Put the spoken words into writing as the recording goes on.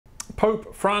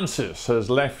Pope Francis has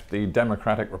left the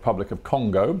Democratic Republic of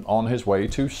Congo on his way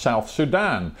to South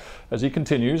Sudan as he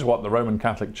continues what the Roman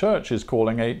Catholic Church is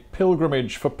calling a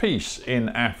pilgrimage for peace in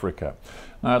Africa.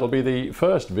 Now, it'll be the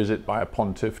first visit by a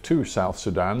pontiff to South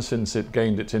Sudan since it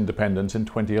gained its independence in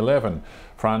 2011.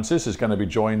 Francis is going to be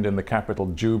joined in the capital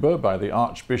Juba by the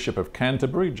Archbishop of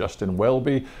Canterbury, Justin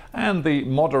Welby, and the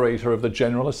moderator of the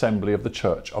General Assembly of the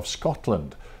Church of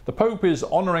Scotland. The Pope is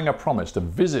honouring a promise to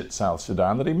visit South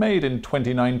Sudan that he made in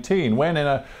 2019 when, in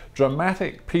a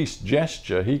dramatic peace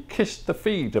gesture, he kissed the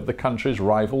feet of the country's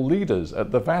rival leaders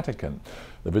at the Vatican.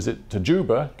 The visit to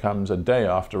Juba comes a day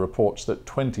after reports that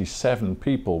 27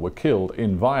 people were killed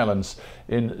in violence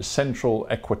in central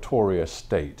Equatoria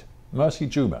state. Mercy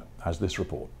Juma has this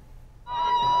report.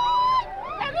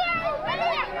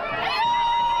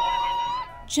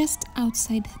 Just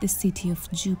outside the city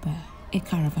of Juba, a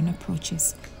caravan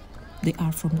approaches. They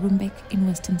are from Rumbek in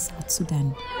western South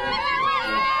Sudan.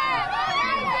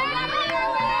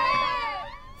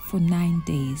 For 9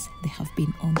 days, they have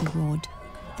been on the road.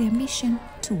 Their mission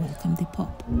to welcome the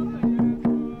Pope.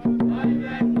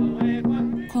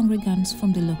 Congregants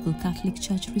from the local Catholic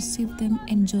Church receive them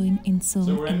and join in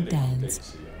song and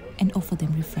dance and offer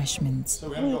them refreshments.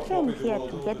 We came here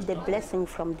to get the blessing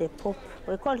from the Pope.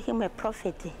 We call him a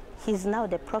prophet. He's now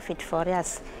the prophet for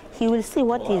us. He will see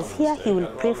what is here, he will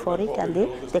pray for it, and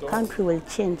the country will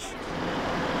change.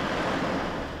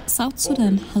 South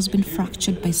Sudan has been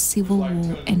fractured by civil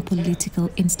war and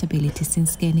political instability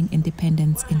since gaining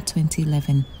independence in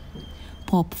 2011.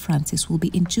 Pope Francis will be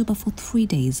in Juba for 3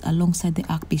 days alongside the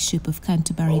Archbishop of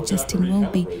Canterbury, Justin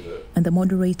Welby, and the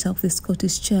moderator of the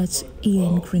Scottish Church,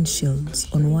 Ian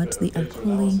Greenshields, on what they are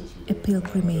calling a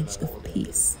pilgrimage of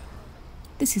peace.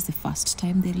 This is the first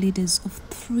time the leaders of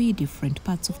 3 different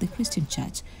parts of the Christian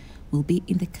Church will be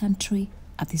in the country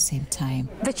at the same time.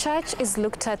 The church is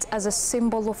looked at as a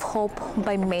symbol of hope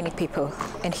by many people.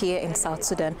 And here in South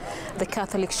Sudan, the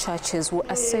Catholic churches were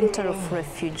a center of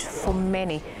refuge for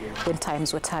many when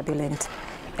times were turbulent.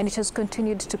 And it has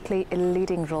continued to play a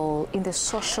leading role in the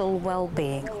social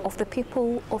well-being of the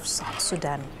people of South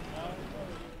Sudan.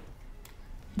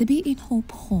 The Be in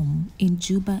Hope home in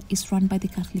Juba is run by the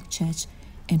Catholic Church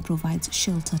and provides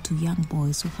shelter to young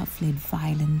boys who have fled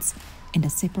violence and are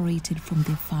separated from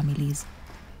their families.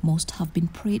 Most have been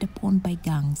preyed upon by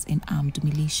gangs and armed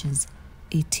militias.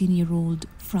 18-year-old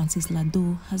Francis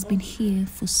Lado has been here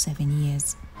for 7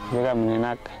 years.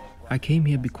 I came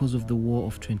here because of the war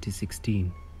of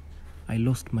 2016. I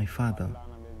lost my father.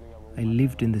 I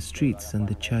lived in the streets and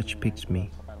the church picked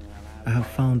me. I have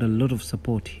found a lot of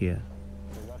support here.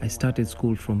 I started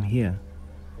school from here.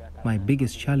 My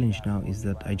biggest challenge now is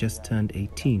that I just turned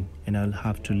 18 and I'll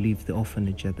have to leave the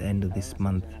orphanage at the end of this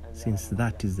month, since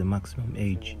that is the maximum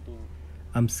age.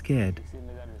 I'm scared.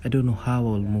 I don't know how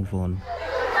I'll move on.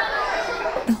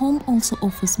 The home also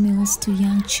offers meals to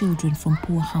young children from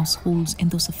poor households and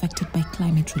those affected by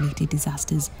climate-related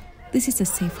disasters. This is a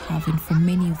safe haven for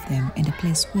many of them and a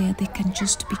place where they can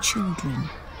just be children,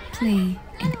 play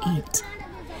and eat.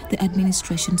 The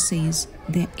administration says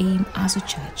their aim as a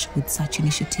church with such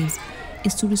initiatives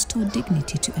is to restore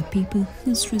dignity to a people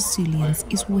whose resilience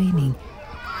is waning.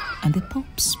 And the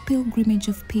Pope's pilgrimage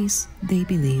of peace, they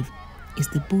believe, is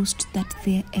the boost that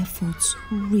their efforts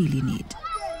really need.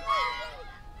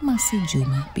 Mercy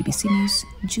Juma, BBC News,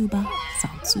 Juba,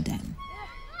 South Sudan.